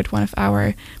recently recorded one of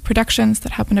our productions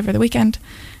that happened over the weekend.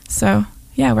 So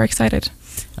yeah, we're excited.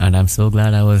 And I'm so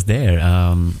glad I was there.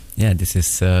 This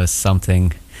is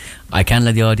something I can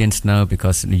let the audience know,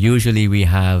 because usually we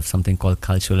have something called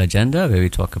Cultural Agenda, where we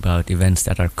talk about events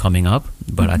that are coming up.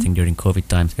 But I think during COVID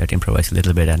times we had to improvise a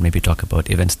little bit and maybe talk about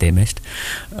events they missed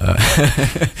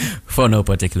for no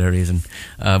particular reason.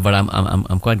 But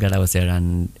I'm quite glad I was there.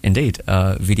 And indeed,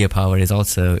 Video Power is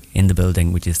also in the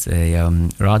building, which is a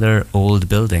rather old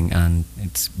building, and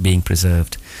it's being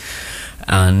preserved.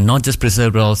 And not just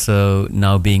preserved, but also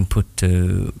now being put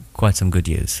to quite some good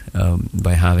use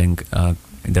by having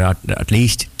there are at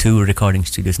least 2 recording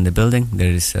studios in the building.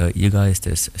 There is you guys,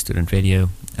 there's Student Radio,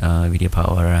 Video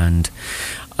Power, and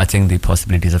I think the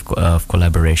possibilities of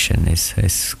collaboration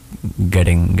is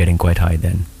getting quite high.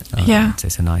 Then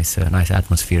it's a nice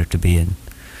atmosphere to be in.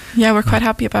 Yeah, we're quite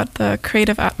happy about the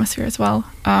creative atmosphere as well.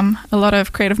 A lot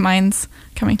of creative minds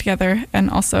coming together, and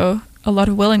also a lot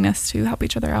of willingness to help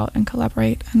each other out and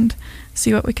collaborate and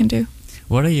see what we can do.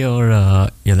 What are your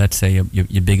let's say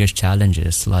your biggest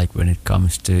challenges, like when it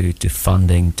comes to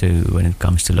funding, when it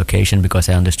comes to location? Because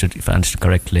if I understood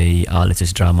correctly,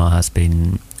 Alice's drama has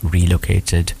been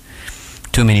relocated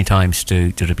too many times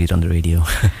to repeat on the radio.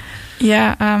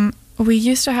 Yeah, we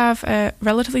used to have a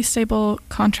relatively stable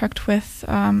contract with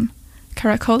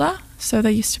Caracola, so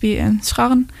they used to be in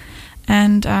Scharen,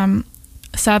 and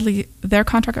sadly their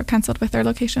contract got cancelled with their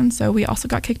location, so we also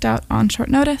got kicked out on short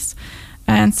notice.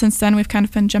 And since then we've kind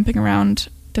of been jumping around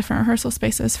different rehearsal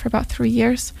spaces for about 3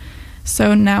 years.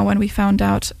 So now when we found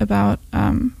out about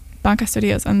Banca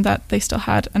Studios and that they still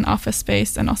had an office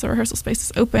space and also rehearsal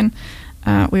spaces open,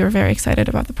 we were very excited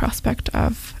about the prospect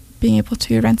of being able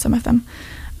to rent some of them.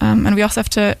 And we also have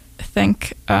to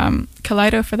thank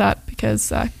Kaleido for that,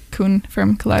 because Koen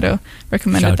from Kaleido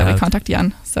recommended that we contact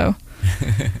Jan. So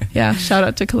yeah, shout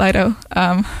out to Kaleido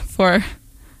for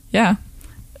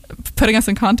putting us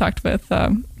in contact with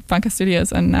Banca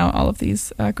Studios and now all of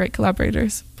these great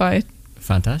collaborators.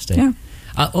 Fantastic. Yeah.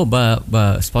 But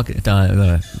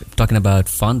talking about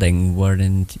funding,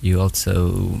 weren't you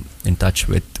also in touch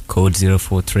with Code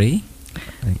 043?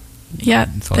 Yeah,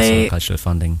 it's also cultural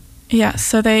funding. Yeah,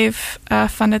 so they've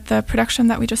funded the production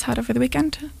that we just had over the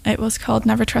weekend. It was called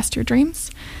Never Trust Your Dreams,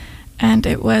 and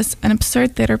it was an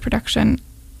absurd theatre production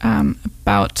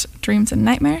about dreams and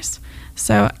nightmares.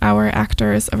 So our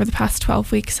actors over the past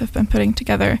 12 weeks have been putting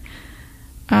together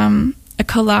a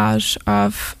collage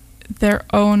of their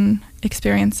own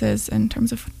experiences in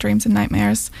terms of dreams and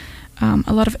nightmares,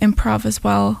 a lot of improv as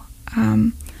well.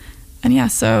 And yeah,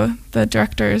 so the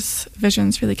director's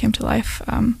visions really came to life.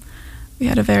 We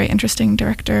had a very interesting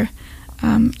director,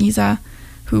 Isa,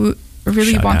 who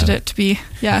really wanted it to be,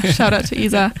 shout out to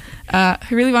Isa,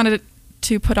 who really wanted it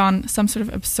to put on some sort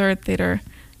of absurd theatre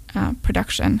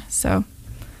production. So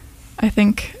I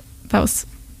think that was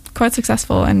quite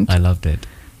successful, and I loved it.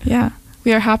 Yeah,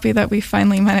 we are happy that we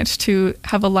finally managed to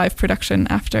have a live production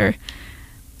after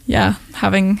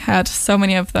having had so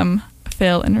many of them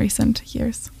fail in recent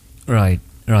years. Right.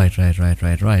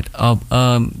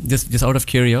 Just out of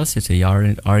curiosity,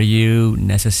 are you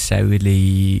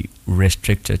necessarily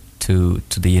restricted to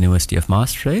the University of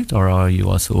Maastricht, or are you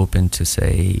also open to,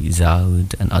 say,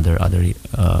 Zoud and other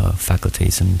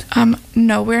faculties? And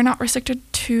no, we're not restricted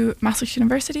to Maastricht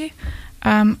University.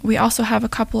 We also have a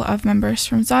couple of members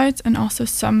from Zoud and also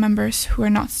some members who are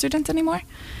not students anymore.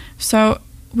 So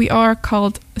we are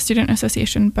called a student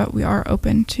association, but we are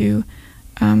open to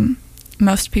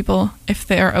most people if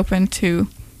they are open to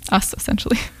us,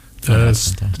 essentially.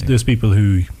 There's people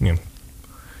who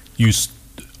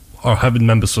have been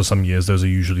members for some years. Those are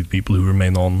usually people who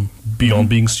remain on beyond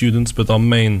being students, but our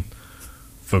main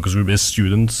focus group is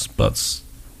students, but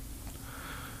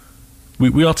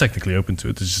we are technically open to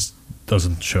it. It just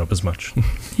doesn't show up as much.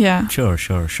 Yeah. Sure.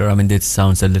 I mean, this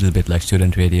sounds a little bit like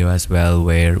student radio as well,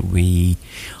 where we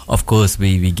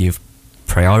give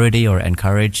priority or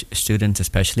encourage students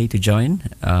especially to join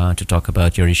to talk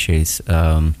about your issues,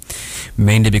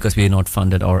 mainly because we are not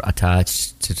funded or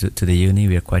attached to the uni.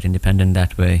 We are quite independent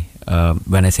that way.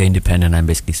 When I say independent, I'm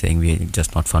basically saying we are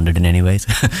just not funded in any ways.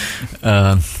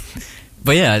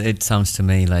 But yeah, it sounds to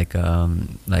me like a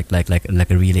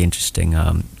really interesting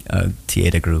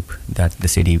theatre group that the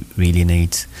city really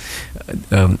needs.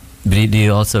 Do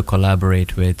you also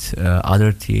collaborate with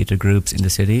other theatre groups in the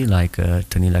city, like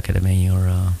Toneel Academy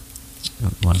or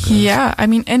One Girls? Yeah, I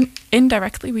mean,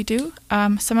 indirectly we do.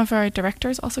 Some of our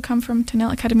directors also come from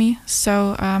Toneel Academy.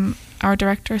 So our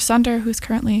director, Sander, who's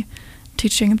currently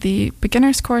teaching the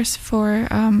beginner's course for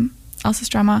Elsa's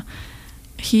drama,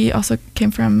 he also came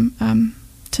from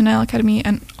Toneel Academy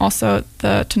and also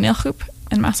the Toneelgroep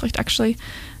in Maastricht, actually.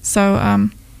 So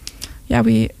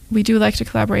we do like to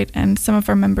collaborate, and some of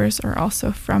our members are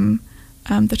also from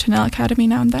the Toneel Academy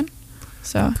now and then.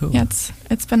 So cool. Yeah,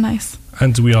 it's been nice.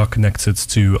 And we are connected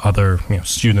to other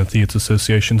student theatre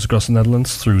associations across the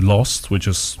Netherlands through LOST, which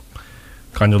is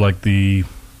kind of like the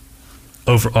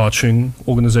overarching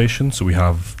organization. So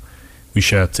we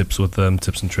share tips with them,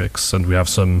 tips and tricks, and we have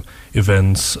some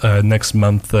events. Next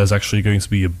month there's actually going to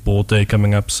be a board day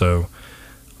coming up, so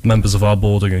members of our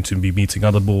board are going to be meeting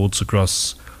other boards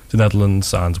across the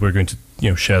Netherlands, and we're going to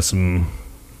share some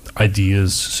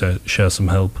ideas, share some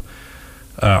help.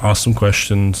 ask some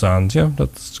questions, and yeah,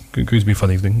 that's going to be a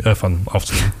fun evening, fun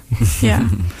afternoon. Yeah.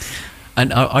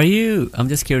 And are you? I'm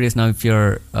just curious now if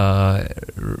you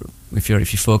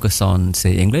focus on,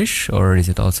 say, English, or is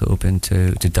it also open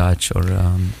to Dutch or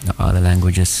other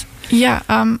languages? Yeah.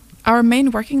 Our main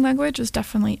working language is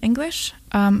definitely English,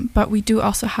 but we do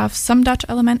also have some Dutch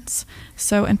elements.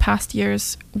 So in past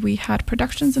years, we had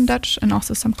productions in Dutch and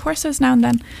also some courses now and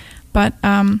then. But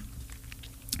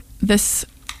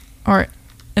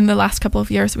in the last couple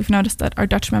of years, we've noticed that our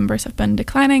Dutch members have been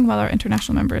declining while our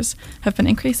international members have been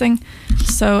increasing.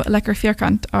 So Lekker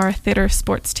Vierkant, our theatre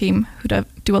sports team who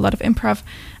do a lot of improv,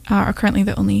 are currently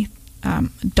the only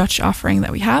Dutch offering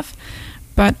that we have.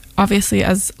 But obviously,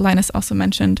 as Linus also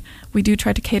mentioned, we do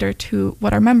try to cater to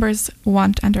what our members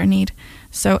want and our need.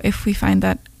 So if we find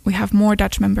that we have more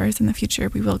Dutch members in the future,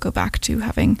 we will go back to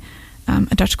having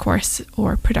a Dutch course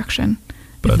or production,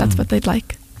 if that's what they'd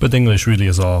like. But English really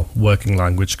is our working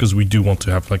language, because we do want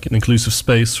to have like an inclusive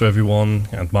space for everyone.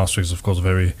 And Maastricht is, of course, a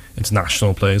very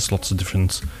international place, lots of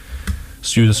different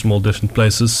students from all different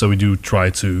places. So we do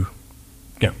try to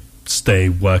stay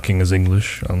working as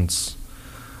English. And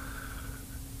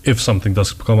if something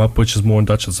does come up which is more in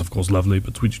Dutch, it's of course lovely,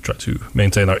 but we do try to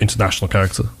maintain our international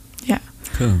character. Yeah.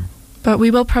 Cool. But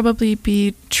we will probably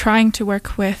be trying to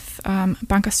work with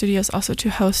Banca Studios also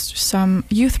to host some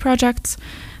youth projects.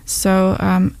 So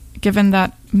given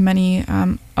that many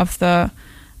of the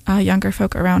younger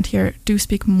folk around here do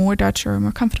speak more Dutch or are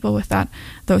more comfortable with that,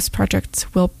 those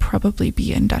projects will probably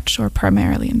be in Dutch or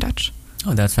primarily in Dutch.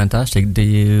 Oh, that's fantastic. Are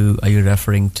you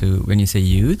referring to, when you say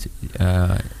youth,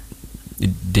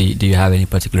 do you have any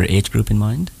particular age group in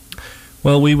mind?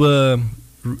 Well, we were...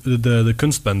 The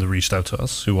Kunstbende reached out to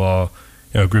us, who are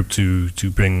a group to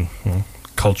bring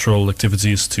cultural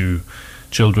activities to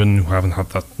children who haven't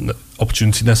had that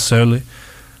opportunity necessarily,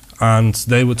 and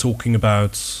they were talking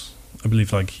about, I believe,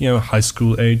 high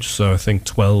school age, so I think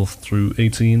 12 through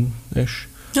 18-ish.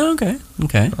 Oh, okay.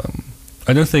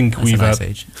 I don't think That's we've a nice had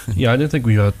age. I don't think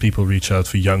we've had people reach out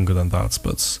for younger than that,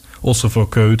 but also for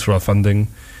Code, for our funding,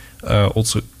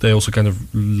 they also kind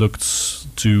of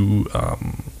looked to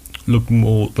look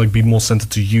more be more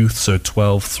centered to youth, so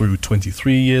 12 through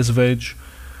 23 years of age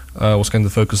was kind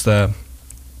of the focus there.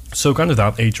 So kind of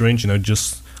that age range,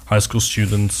 just high school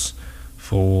students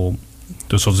for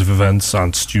those sorts of events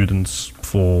and students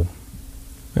for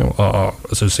our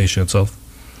association itself.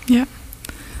 Yeah.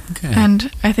 Okay. And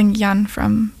I think Jan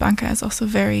from Banca is also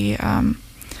very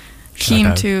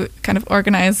keen to kind of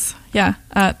organize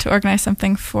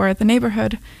something for the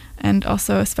neighborhood, and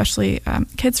also especially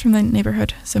kids from the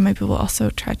neighborhood. So maybe we'll also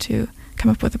try to come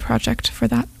up with a project for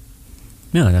that.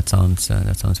 Yeah, that sounds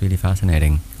really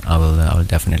fascinating. I will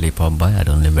definitely pop by. I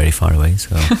don't live very far away,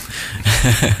 so.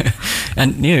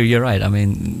 And you're right. I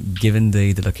mean, given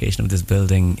the location of this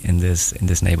building in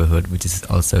this neighborhood, which is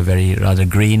also a very rather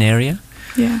green area,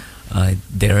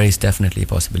 there is definitely a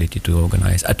possibility to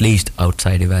organize at least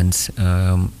outside events,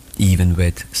 even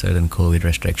with certain COVID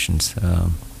restrictions,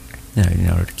 in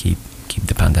order to keep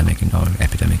the pandemic,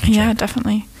 epidemic in check. Yeah,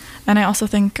 definitely. And I also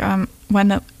think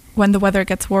when the weather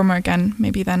gets warmer again,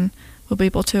 maybe then we'll be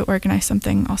able to organize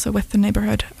something also with the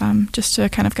neighborhood, just to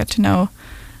kind of get to know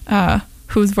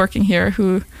who's working here,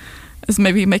 who is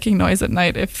maybe making noise at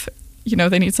night if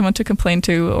they need someone to complain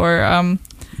to, or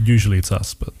usually it's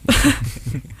us, but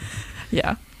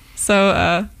yeah.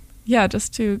 So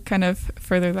just to kind of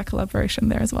further the collaboration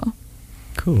there as well.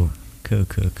 Cool.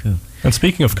 And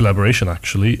speaking of collaboration,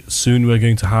 actually, soon we're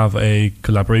going to have a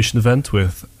collaboration event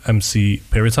with MC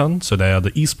Periton. So they are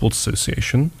the Esports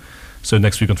Association. So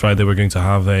next week on Friday, we're going to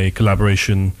have a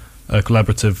collaborative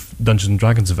Dungeons and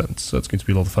Dragons event. So it's going to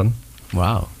be a lot of fun.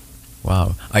 Wow.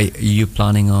 Are you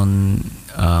planning on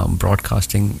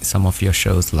broadcasting some of your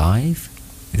shows live?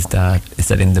 Is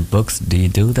that in the books? Do you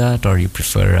do that, or you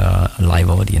prefer a live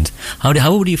audience?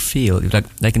 How would you feel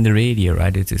like in the radio,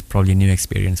 right? It is probably a new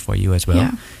experience for you as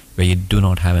well, where you do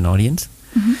not have an audience.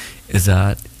 Mm-hmm. Is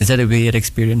that a weird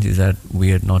experience? Is that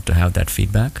weird not to have that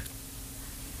feedback?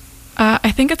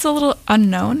 I think it's a little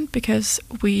unknown because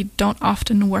we don't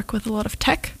often work with a lot of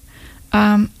tech,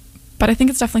 but I think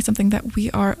it's definitely something that we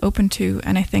are open to,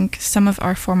 and I think some of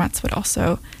our formats would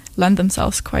also lend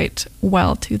themselves quite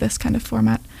well to this kind of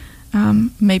format.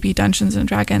 Maybe Dungeons and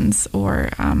Dragons, or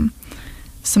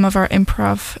some of our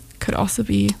improv could also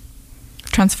be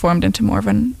transformed into more of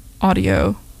an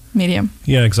audio medium.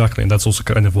 Yeah, exactly. And that's also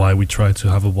kind of why we try to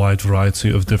have a wide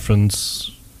variety of different,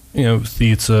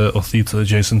 theatre or theatre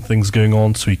adjacent things going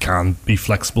on, so we can be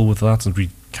flexible with that, and we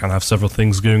can have several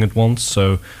things going at once.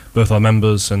 So both our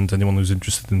members and anyone who's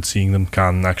interested in seeing them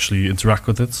can actually interact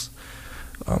with it.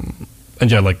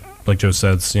 And yeah, like Joe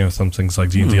said, some things like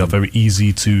D&D are very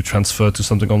easy to transfer to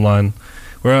something online,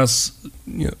 whereas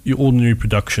your ordinary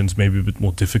productions may be a bit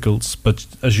more difficult. But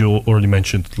as you already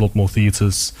mentioned, a lot more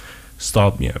theaters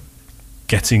start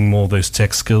getting more of those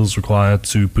tech skills required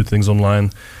to put things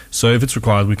online. So if it's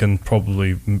required, we can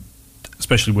probably,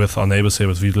 especially with our neighbors here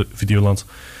with Videoland,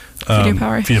 Video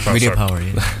Power,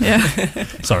 yeah.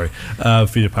 Sorry,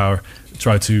 Video Power,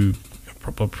 try to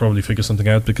probably figure something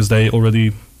out, because they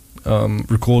already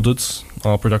recorded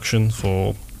our production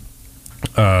for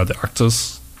the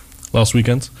actors last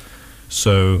weekend.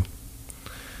 So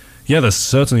yeah, there's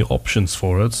certainly options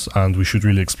for it, and we should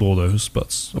really explore those.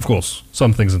 But of course,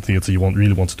 some things in theatre you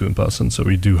really want to do in person, so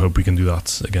we do hope we can do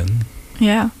that again.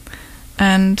 Yeah,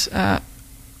 and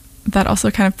that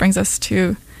also kind of brings us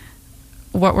to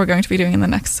what we're going to be doing in the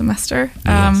next semester,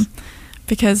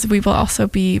 because we will also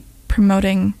be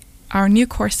promoting our new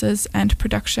courses and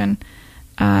production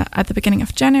at the beginning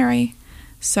of January.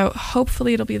 So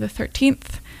hopefully it'll be the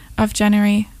 13th of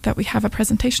January that we have a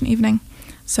presentation evening.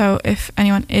 So if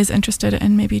anyone is interested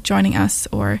in maybe joining us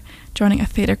or joining a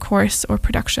theatre course or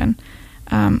production,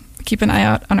 keep an eye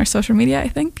out on our social media, I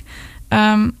think.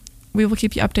 We will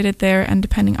keep you updated there, and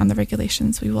depending on the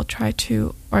regulations, we will try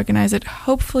to organize it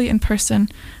hopefully in person,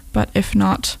 but if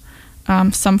not,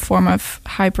 some form of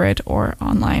hybrid or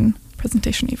online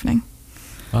presentation evening.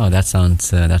 Wow, that sounds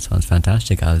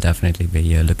fantastic. I'll definitely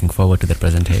be looking forward to the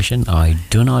presentation. I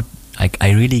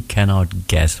really cannot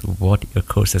guess what your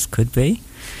courses could be,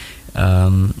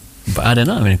 but I don't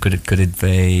know. I mean, could it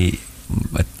be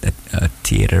a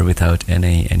theater without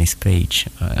any speech?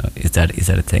 Is that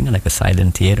a thing, like a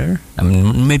silent theater? I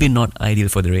mean, maybe not ideal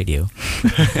for the radio.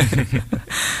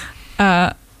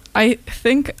 I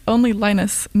think only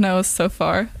Linus knows so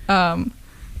far.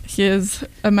 He is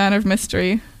a man of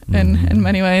mystery in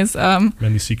many ways.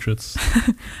 Many secrets.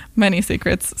 Many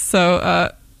secrets.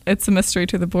 So it's a mystery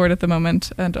to the board at the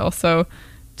moment, and also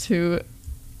to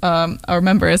our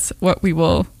members what we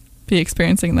will be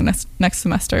experiencing in the next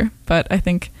semester. But I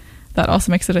think that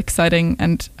also makes it exciting,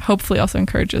 and hopefully also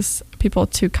encourages people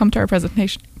to come to our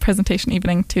presentation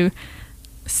evening to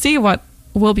see what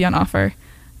will be on offer.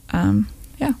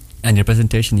 Yeah. And your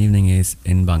presentation evening is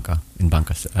in Banca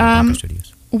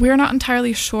Studios. We're not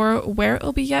entirely sure where it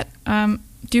will be yet.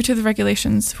 Due to the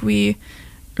regulations, we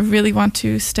really want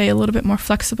to stay a little bit more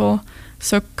flexible.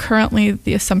 So currently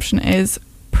the assumption is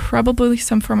probably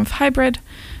some form of hybrid.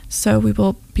 So we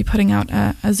will be putting out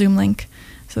a Zoom link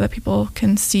so that people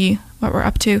can see what we're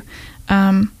up to,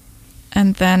 and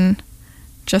then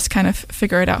just kind of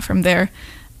figure it out from there.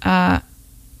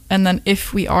 And then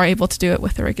if we are able to do it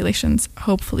with the regulations,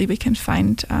 hopefully we can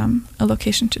find a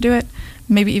location to do it.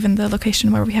 Maybe even the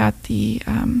location where we had the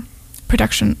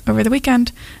production over the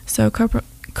weekend. So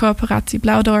Coöperatie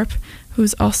Blaudorp,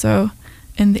 who's also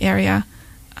in the area.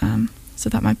 So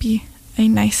that might be a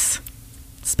nice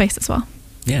space as well.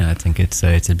 Yeah, I think it's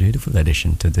a beautiful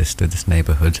addition to this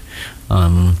neighborhood.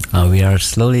 We are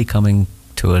slowly coming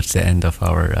towards the end of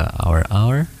our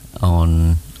hour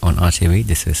on RTV.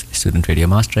 This is Student Radio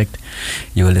Maastricht.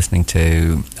 You were listening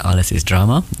to Alice's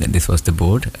Drama. This was the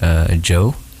board,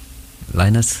 Joe,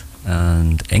 Linus,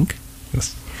 and Ink.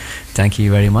 Yes. Thank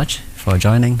you very much for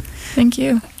joining. Thank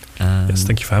you. Yes,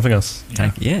 thank you for having us.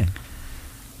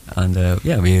 And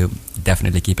we'll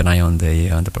definitely keep an eye on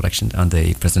the production, on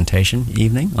the presentation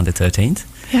evening on the 13th.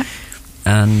 Yeah.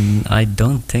 And I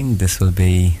don't think this will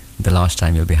be the last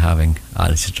time you'll be having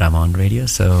Alice's Drama on radio,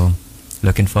 so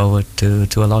looking forward to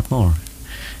a lot more.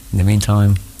 In the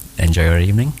meantime, enjoy your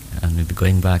evening, and we'll be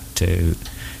going back to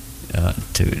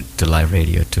live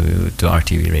radio, to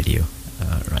RTV radio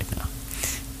right now.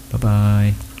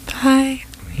 Bye-bye. Bye.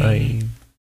 Bye.